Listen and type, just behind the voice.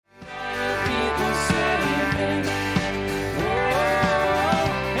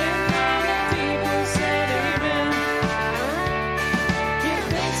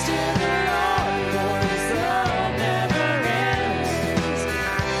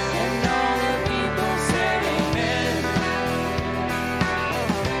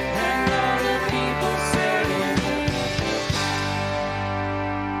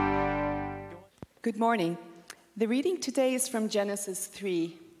morning. The reading today is from Genesis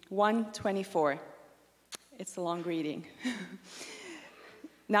 3, 1:24. It's a long reading.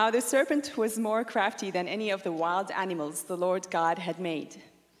 Now the serpent was more crafty than any of the wild animals the Lord God had made.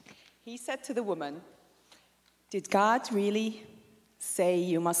 He said to the woman, "Did God really say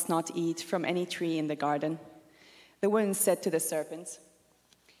you must not eat from any tree in the garden?" The woman said to the serpent,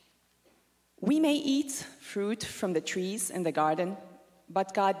 "We may eat fruit from the trees in the garden,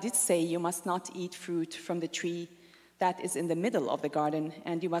 but God did say you must not eat fruit from the tree that is in the middle of the garden,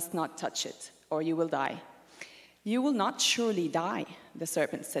 and you must not touch it, or you will die." "You will not surely die," the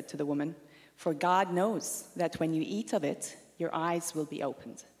serpent said to the woman, "for God knows that when you eat of it, your eyes will be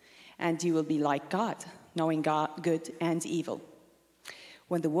opened, and you will be like God, knowing good and evil."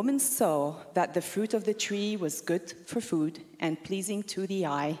 When the woman saw that the fruit of the tree was good for food and pleasing to the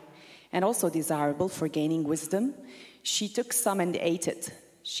eye, and also desirable for gaining wisdom, she took some and ate it.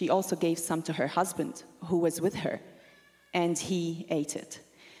 She also gave some to her husband, who was with her, and he ate it.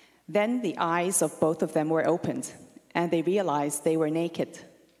 Then the eyes of both of them were opened, and they realized they were naked.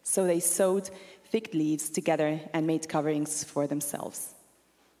 So they sewed fig leaves together and made coverings for themselves.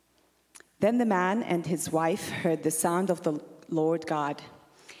 Then the man and his wife heard the sound of the Lord God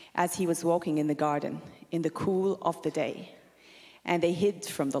as he was walking in the garden in the cool of the day. And they hid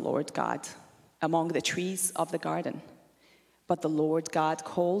from the Lord God among the trees of the garden. But the Lord God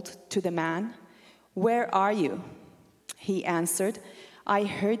called to the man, "Where are you?" He answered, "I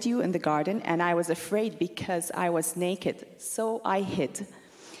heard you in the garden, and I was afraid because I was naked, so I hid."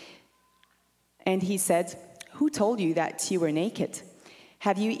 And he said, "Who told you that you were naked?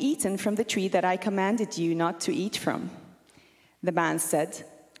 Have you eaten from the tree that I commanded you not to eat from?" The man said,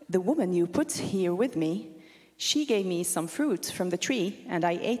 "The woman you put here with me, she gave me some fruit from the tree, and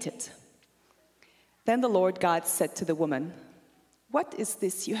I ate it." Then the Lord God said to the woman, "What is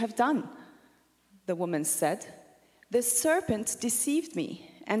this you have done?" The woman said, "The serpent deceived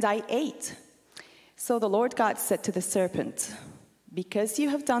me, and I ate." So the Lord God said to the serpent, "Because you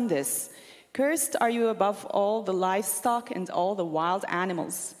have done this, cursed are you above all the livestock and all the wild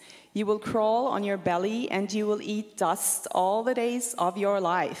animals. You will crawl on your belly, and you will eat dust all the days of your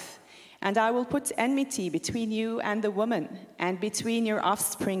life. And I will put enmity between you and the woman, and between your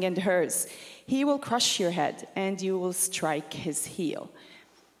offspring and hers. He will crush your head, and you will strike his heel."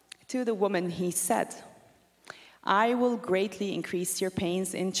 To the woman he said, "I will greatly increase your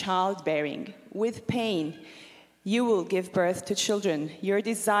pains in childbearing. With pain you will give birth to children. Your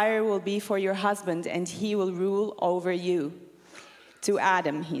desire will be for your husband, and he will rule over you." To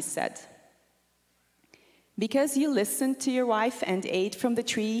Adam he said, "Because you listened to your wife and ate from the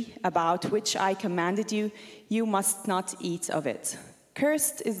tree about which I commanded you, you must not eat of it.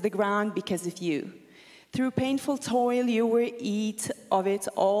 Cursed is the ground because of you. Through painful toil you will eat of it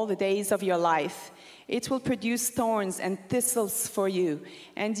all the days of your life. It will produce thorns and thistles for you,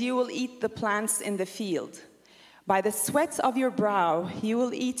 and you will eat the plants in the field. By the sweat of your brow you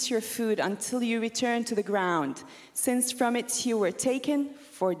will eat your food until you return to the ground, since from it you were taken,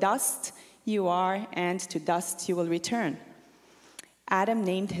 for dust you are, and to dust you will return." Adam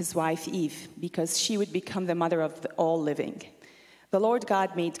named his wife Eve, because she would become the mother of all living. The Lord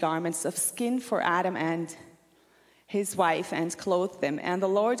God made garments of skin for Adam and his wife and clothed them. And the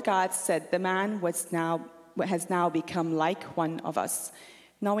Lord God said, "The man has now become like one of us,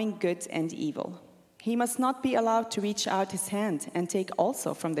 knowing good and evil. He must not be allowed to reach out his hand and take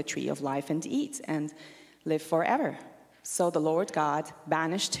also from the tree of life and eat and live forever." So the Lord God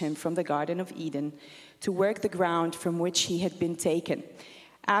banished him from the Garden of Eden to work the ground from which he had been taken.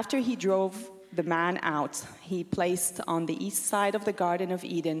 After he drove the man out, he placed on the east side of the Garden of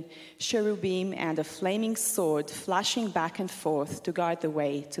Eden cherubim and a flaming sword flashing back and forth to guard the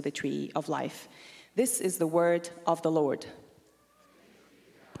way to the tree of life. This is the word of the Lord.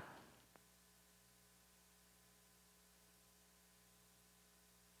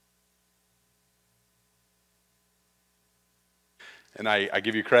 And I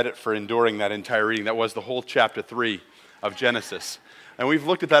give you credit for enduring that entire reading. That was the whole chapter 3 of Genesis. And we've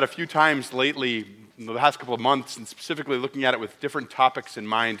looked at that a few times lately, in the past couple of months, and specifically looking at it with different topics in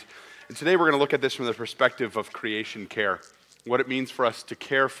mind. And today we're going to look at this from the perspective of creation care, what it means for us to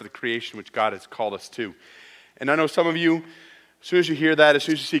care for the creation which God has called us to. And I know some of you, as soon as you hear that, as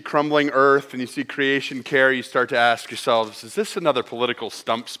soon as you see Crumbling Earth and you see creation care, you start to ask yourselves, is this another political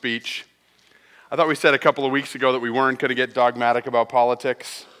stump speech? I thought we said a couple of weeks ago that we weren't going to get dogmatic about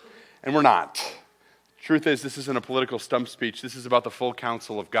politics, and we're not. Truth is, this isn't a political stump speech. This is about the full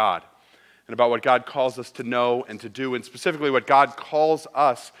counsel of God and about what God calls us to know and to do, and specifically what God calls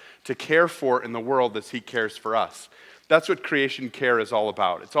us to care for in the world as he cares for us. That's what creation care is all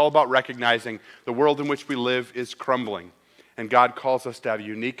about. It's all about recognizing the world in which we live is crumbling, and God calls us to have a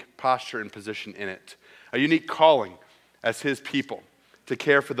unique posture and position in it, a unique calling as his people to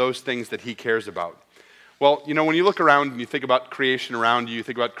care for those things that he cares about. Well, when you look around and you think about creation around you, you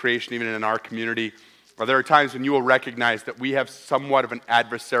think about creation even in our community, there are times when you will recognize that we have somewhat of an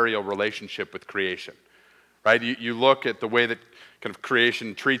adversarial relationship with creation, right? You look at the way that kind of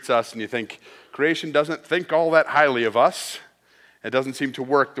creation treats us and you think, creation doesn't think all that highly of us. It doesn't seem to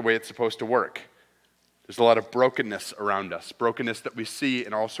work the way it's supposed to work. There's a lot of brokenness around us, brokenness that we see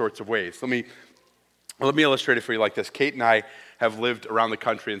in all sorts of ways. Let me illustrate it for you like this. Kate and I have lived around the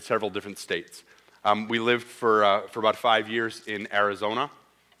country in several different states. We lived for about 5 years in Arizona.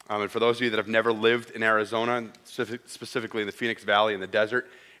 And for those of you that have never lived in Arizona, specifically in the Phoenix Valley in the desert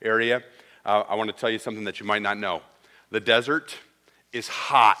area, I want to tell you something that you might not know. The desert is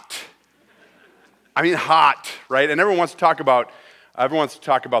hot. I mean hot, right? And everyone wants to talk about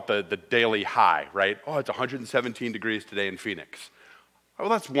the daily high, right? Oh, it's 117 degrees today in Phoenix. Well,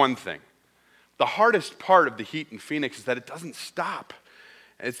 that's one thing. The hardest part of the heat in Phoenix is that it doesn't stop.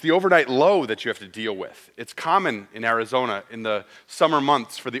 It's the overnight low that you have to deal with. It's common in Arizona in the summer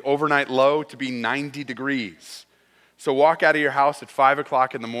months for the overnight low to be 90 degrees. So walk out of your house at 5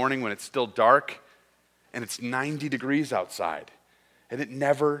 o'clock in the morning when it's still dark and it's 90 degrees outside and it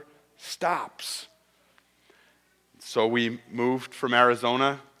never stops. So we moved from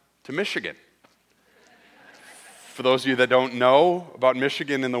Arizona to Michigan. For those of you that don't know about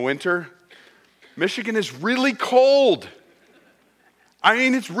Michigan in the winter, Michigan is really cold. I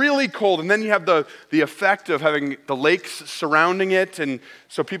mean, it's really cold. And then you have the effect of having the lakes surrounding it. And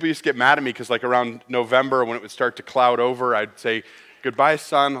so people used to get mad at me because like around November when it would start to cloud over, I'd say, goodbye,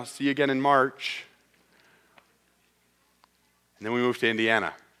 son. I'll see you again in March. And then we moved to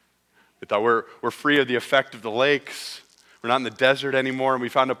Indiana. We thought we're free of the effect of the lakes. We're not in the desert anymore. And we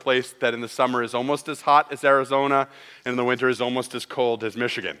found a place that in the summer is almost as hot as Arizona and in the winter is almost as cold as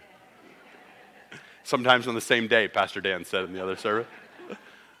Michigan. Sometimes on the same day, Pastor Dan said in the other service.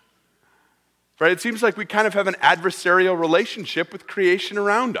 Right? It seems like we kind of have an adversarial relationship with creation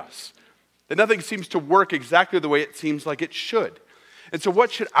around us. That nothing seems to work exactly the way it seems like it should. And so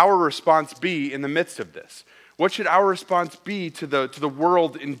what should our response be in the midst of this? What should our response be to the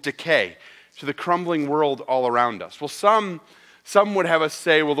world in decay, to the crumbling world all around us? Well, some would have us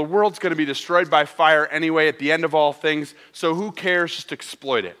say, well, the world's going to be destroyed by fire anyway at the end of all things, so who cares? Just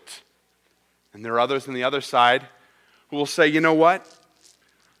exploit it. And there are others on the other side who will say, you know what?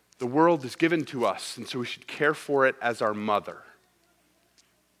 The world is given to us, and so we should care for it as our mother.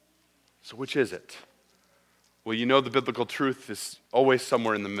 So which is it? Well, you know the biblical truth is always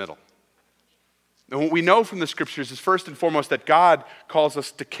somewhere in the middle. And what we know from the scriptures is first and foremost that God calls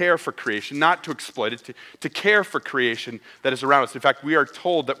us to care for creation, not to exploit it, to care for creation that is around us. In fact, we are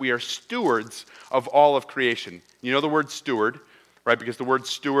told that we are stewards of all of creation. You know the word steward, right? Because the word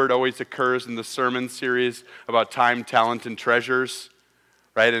steward always occurs in the sermon series about time, talent, and treasures.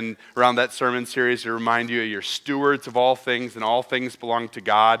 Right, and around that sermon series, to remind you you're stewards of all things, and all things belong to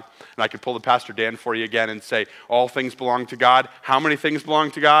God. And I could pull the Pastor Dan for you again and say, all things belong to God. How many things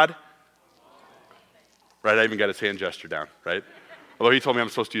belong to God? Right, I even got his hand gesture down, right? Although he told me I'm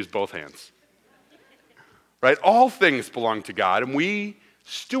supposed to use both hands. Right, all things belong to God, and we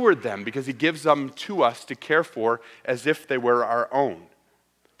steward them because he gives them to us to care for as if they were our own.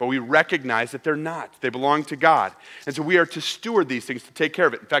 But we recognize that they're not. They belong to God. And so we are to steward these things, to take care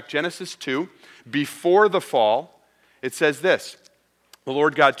of it. In fact, Genesis 2, before the fall, it says this: the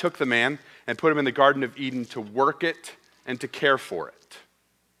Lord God took the man and put him in the Garden of Eden to work it and to care for it.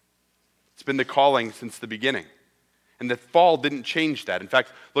 It's been the calling since the beginning. And the fall didn't change that. In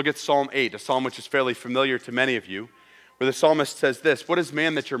fact, look at Psalm 8, a psalm which is fairly familiar to many of you, where the psalmist says this: what is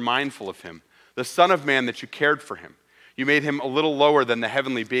man that you're mindful of him? The son of man that you cared for him? You made him a little lower than the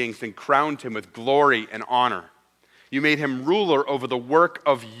heavenly beings and crowned him with glory and honor. You made him ruler over the work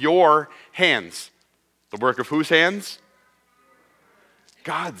of your hands. The work of whose hands?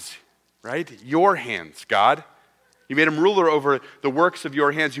 God's, right? Your hands, God. You made him ruler over the works of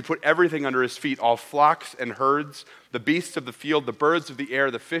your hands. You put everything under his feet, all flocks and herds, the beasts of the field, the birds of the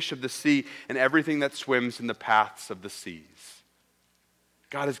air, the fish of the sea, and everything that swims in the paths of the seas.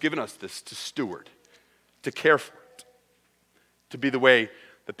 God has given us this to steward, to care for, to be the way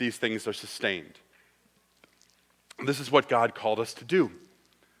that these things are sustained. This is what God called us to do.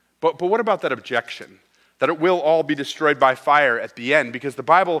 But what about that objection? That it will all be destroyed by fire at the end, because the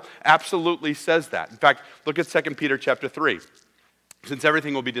Bible absolutely says that. In fact, look at 2 Peter chapter 3. Since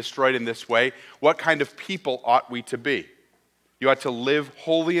everything will be destroyed in this way, what kind of people ought we to be? You ought to live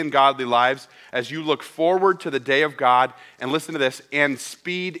holy and godly lives as you look forward to the day of God, and listen to this, and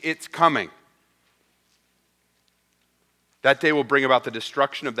speed its coming. That day will bring about the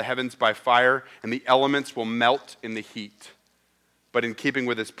destruction of the heavens by fire, and the elements will melt in the heat. But in keeping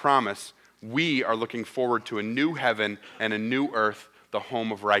with his promise, we are looking forward to a new heaven and a new earth, the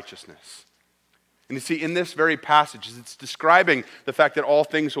home of righteousness. And you see, in this very passage, as it's describing the fact that all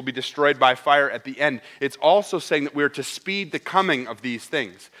things will be destroyed by fire at the end, it's also saying that we are to speed the coming of these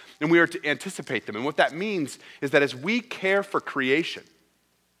things, and we are to anticipate them. And what that means is that as we care for creation,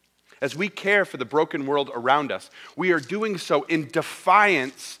 as we care for the broken world around us, we are doing so in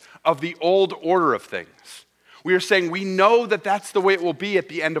defiance of the old order of things. We are saying we know that that's the way it will be at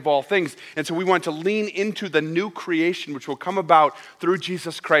the end of all things. And so we want to lean into the new creation which will come about through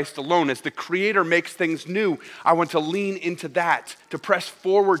Jesus Christ alone. As the Creator makes things new, I want to lean into that, to press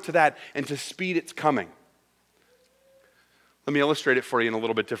forward to that, and to speed its coming. Let me illustrate it for you in a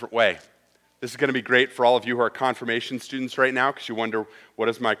little bit different way. This is going to be great for all of you who are confirmation students right now, because you wonder, what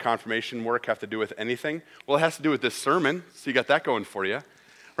does my confirmation work have to do with anything? Well, it has to do with this sermon, so you got that going for you.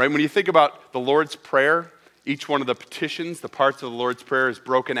 Right? When you think about the Lord's Prayer, each one of the petitions, the parts of the Lord's Prayer is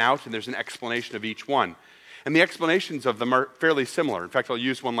broken out, and there's an explanation of each one. And the explanations of them are fairly similar. In fact, I'll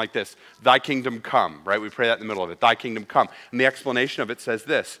use one like this: Thy kingdom come, right? We pray that in the middle of it. Thy kingdom come. And the explanation of it says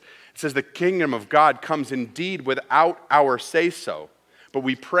this. It says, the kingdom of God comes indeed without our say-so, but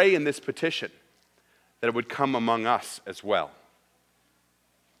we pray in this petition that it would come among us as well.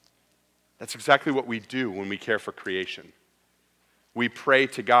 That's exactly what we do when we care for creation. We pray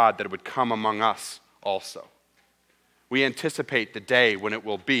to God that it would come among us also. We anticipate the day when it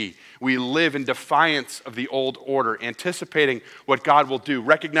will be. We live in defiance of the old order, anticipating what God will do,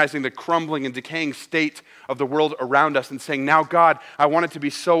 recognizing the crumbling and decaying state of the world around us, and saying, now God, I want it to be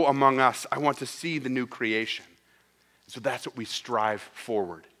so among us. I want to see the new creation. So that's what we strive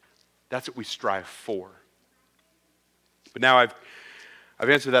forward. That's what we strive for. But now I've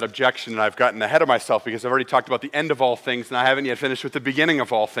answered that objection, and I've gotten ahead of myself because I've already talked about the end of all things, and I haven't yet finished with the beginning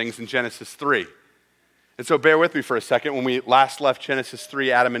of all things in Genesis 3. And so bear with me for a second. When we last left Genesis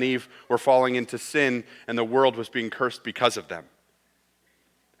 3, Adam and Eve were falling into sin, and the world was being cursed because of them.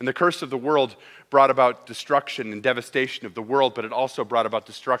 And the curse of the world brought about destruction and devastation of the world, but it also brought about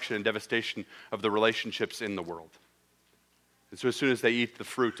destruction and devastation of the relationships in the world. And so as soon as they eat the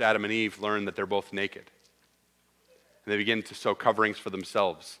fruit, Adam and Eve learn that they're both naked. And they begin to sew coverings for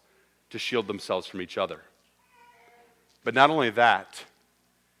themselves, to shield themselves from each other. But not only that,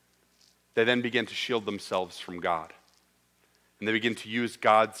 they then begin to shield themselves from God. And they begin to use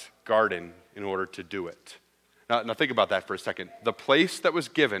God's garden in order to do it. Now think about that for a second. The place that was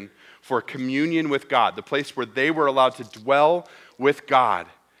given for communion with God, the place where they were allowed to dwell with God,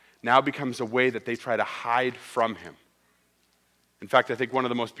 now becomes a way that they try to hide from Him. In fact, I think one of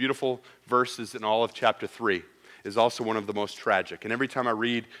the most beautiful verses in all of chapter 3 is also one of the most tragic. And every time I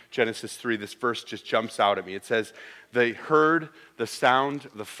read Genesis 3, this verse just jumps out at me. It says, they heard the sound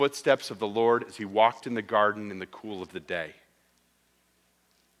of the footsteps of the Lord as He walked in the garden in the cool of the day.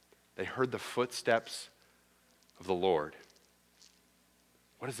 They heard the footsteps of the Lord.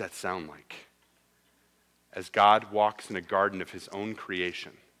 What does that sound like? As God walks in a garden of His own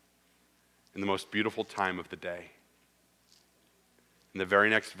creation in the most beautiful time of the day. In the very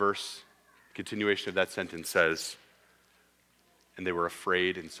next verse, continuation of that sentence says, and they were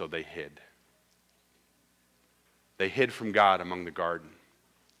afraid, and so they hid. They hid from God among the garden,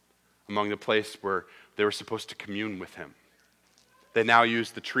 among the place where they were supposed to commune with Him. They now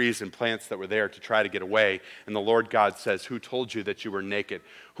used the trees and plants that were there to try to get away, and the Lord God says, who told you that you were naked?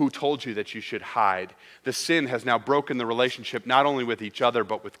 Who told you that you should hide? The sin has now broken the relationship not only with each other,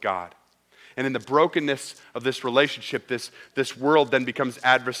 but with God. And in the brokenness of this relationship, this world then becomes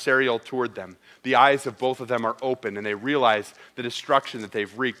adversarial toward them. The eyes of both of them are open, and they realize the destruction that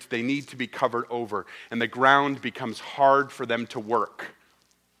they've wreaked. They need to be covered over, and the ground becomes hard for them to work.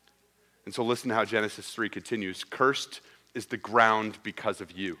 And so listen to how Genesis 3 continues. Cursed is the ground because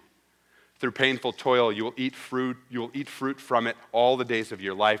of you. Through painful toil, you will eat fruit from it all the days of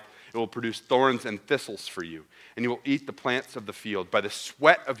your life. It will produce thorns and thistles for you, and you will eat the plants of the field. By the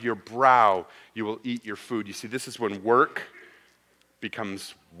sweat of your brow, you will eat your food. You see, this is when work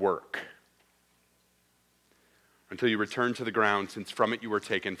becomes work. Until you return to the ground, since from it you were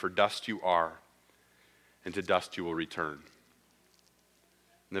taken, for dust you are, and to dust you will return.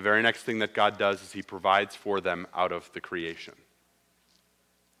 And the very next thing that God does is He provides for them out of the creation.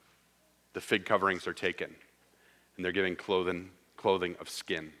 The fig coverings are taken, and they're given clothing of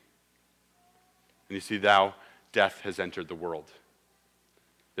skin. And you see, now death has entered the world.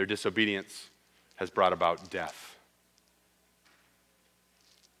 Their disobedience has brought about death.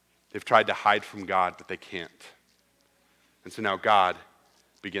 They've tried to hide from God, but they can't. And so now God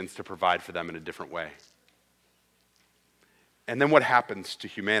begins to provide for them in a different way. And then what happens to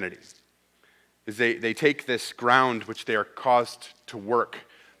humanity is they take this ground which they are caused to work,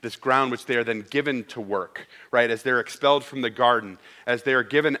 this ground which they are then given to work, right? As they're expelled from the garden, as they are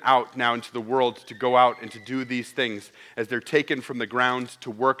given out now into the world to go out and to do these things, as they're taken from the ground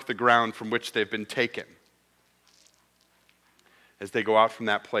to work the ground from which they've been taken. As they go out from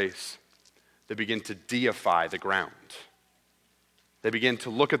that place, they begin to deify the ground. They begin to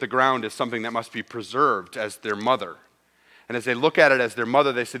look at the ground as something that must be preserved as their mother. And as they look at it as their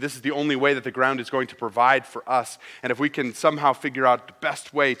mother, they say, this is the only way that the ground is going to provide for us. And if we can somehow figure out the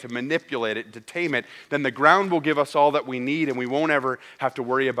best way to manipulate it, to tame it, then the ground will give us all that we need, and we won't ever have to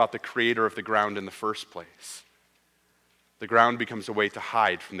worry about the creator of the ground in the first place. The ground becomes a way to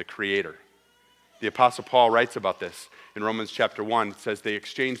hide from the creator. The Apostle Paul writes about this in Romans chapter 1. It says, they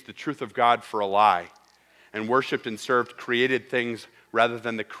exchanged the truth of God for a lie and worshipped and served created things rather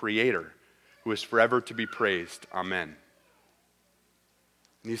than the creator, who is forever to be praised. Amen.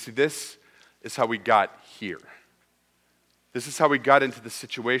 And you see, this is how we got here. This is how we got into the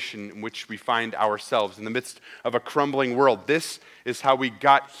situation in which we find ourselves in the midst of a crumbling world. This is how we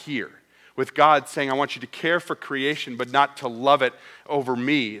got here. With God saying, I want you to care for creation, but not to love it over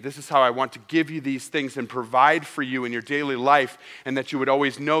me. This is how I want to give you these things and provide for you in your daily life, and that you would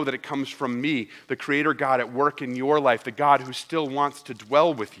always know that it comes from me, the Creator God at work in your life, the God who still wants to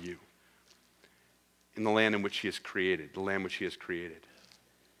dwell with you in the land in which He has created, the land which He has created.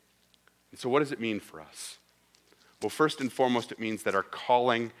 And so what does it mean for us? Well, first and foremost, it means that our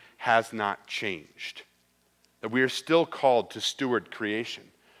calling has not changed. That we are still called to steward creation.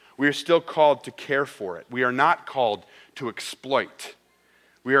 We are still called to care for it. We are not called to exploit.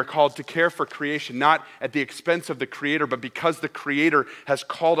 We are called to care for creation, not at the expense of the Creator, but because the Creator has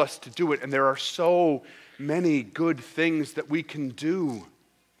called us to do it. And there are so many good things that we can do.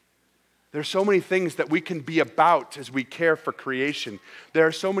 There are so many things that we can be about as we care for creation. There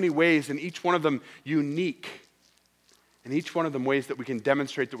are so many ways, and each one of them unique. And each one of them ways that we can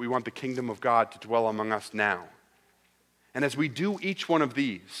demonstrate that we want the kingdom of God to dwell among us now. And as we do each one of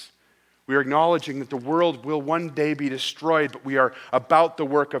these, we are acknowledging that the world will one day be destroyed, but we are about the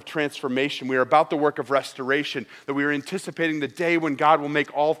work of transformation. We are about the work of restoration, that we are anticipating the day when God will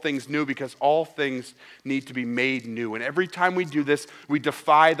make all things new, because all things need to be made new. And every time we do this, we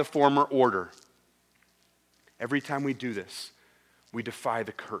defy the former order. Every time we do this, we defy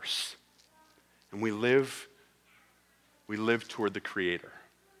the curse. And we live toward the Creator.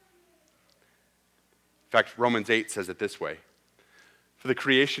 In fact, Romans 8 says it this way. For the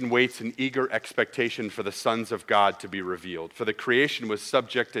creation waits in eager expectation for the sons of God to be revealed. For the creation was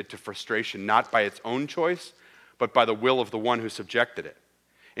subjected to frustration, not by its own choice, but by the will of the one who subjected it,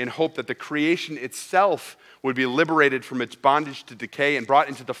 in hope that the creation itself would be liberated from its bondage to decay and brought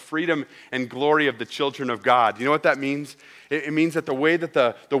into the freedom and glory of the children of God. You know what that means? It means that the way that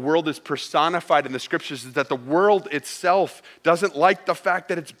the world is personified in the Scriptures is that the world itself doesn't like the fact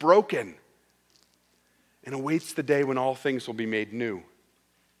that it's broken, and awaits the day when all things will be made new.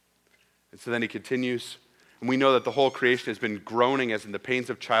 And so then he continues, and we know that the whole creation has been groaning as in the pains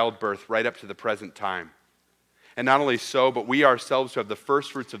of childbirth right up to the present time. And not only so, but we ourselves who have the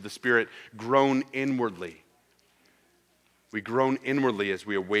first fruits of the Spirit groan inwardly. We groan inwardly as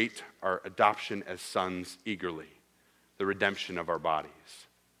we await our adoption as sons eagerly, the redemption of our bodies.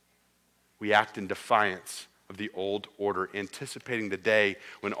 We act in defiance of the old order, anticipating the day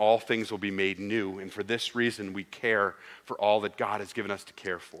when all things will be made new. And for this reason, we care for all that God has given us to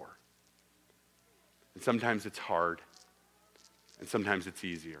care for. And sometimes it's hard, and sometimes it's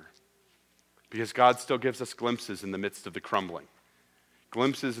easier. Because God still gives us glimpses in the midst of the crumbling,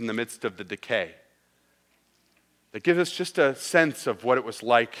 glimpses in the midst of the decay, that give us just a sense of what it was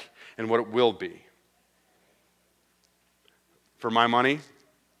like and what it will be. For my money,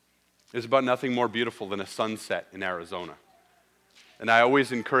 there's about nothing more beautiful than a sunset in Arizona. And I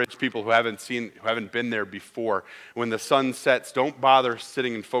always encourage people who haven't been there before, when the sun sets, don't bother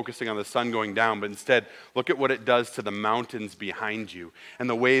sitting and focusing on the sun going down, but instead look at what it does to the mountains behind you and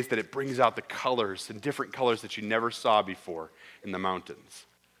the ways that it brings out the colors and different colors that you never saw before in the mountains.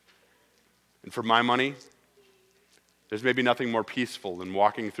 And for my money, there's maybe nothing more peaceful than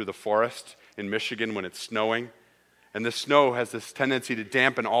walking through the forest in Michigan when it's snowing. And the snow has this tendency to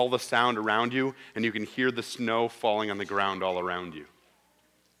dampen all the sound around you, and you can hear the snow falling on the ground all around you.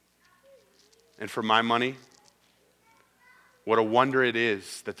 And for my money, what a wonder it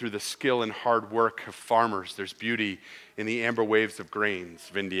is that through the skill and hard work of farmers, there's beauty in the amber waves of grains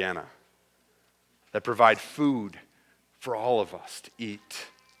of Indiana that provide food for all of us to eat.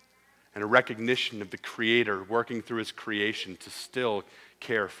 and a recognition of the Creator working through his creation to still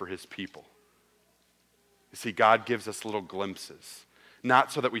care for his people. You see, God gives us little glimpses,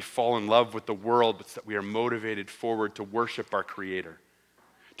 not so that we fall in love with the world, but so that we are motivated forward to worship our Creator,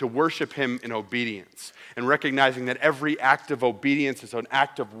 to worship him in obedience, and recognizing that every act of obedience is an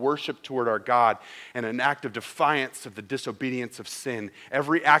act of worship toward our God and an act of defiance of the disobedience of sin.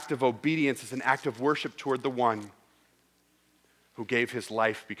 Every act of obedience is an act of worship toward the one who gave his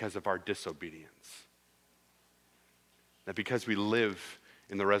life because of our disobedience. That because we live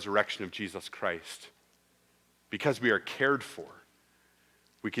in the resurrection of Jesus Christ, because we are cared for,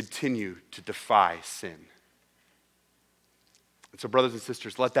 we continue to defy sin. And so, brothers and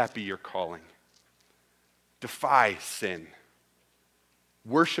sisters, let that be your calling. Defy sin.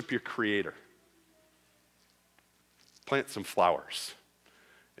 Worship your Creator. Plant some flowers.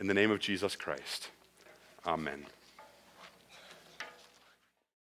 In the name of Jesus Christ, amen.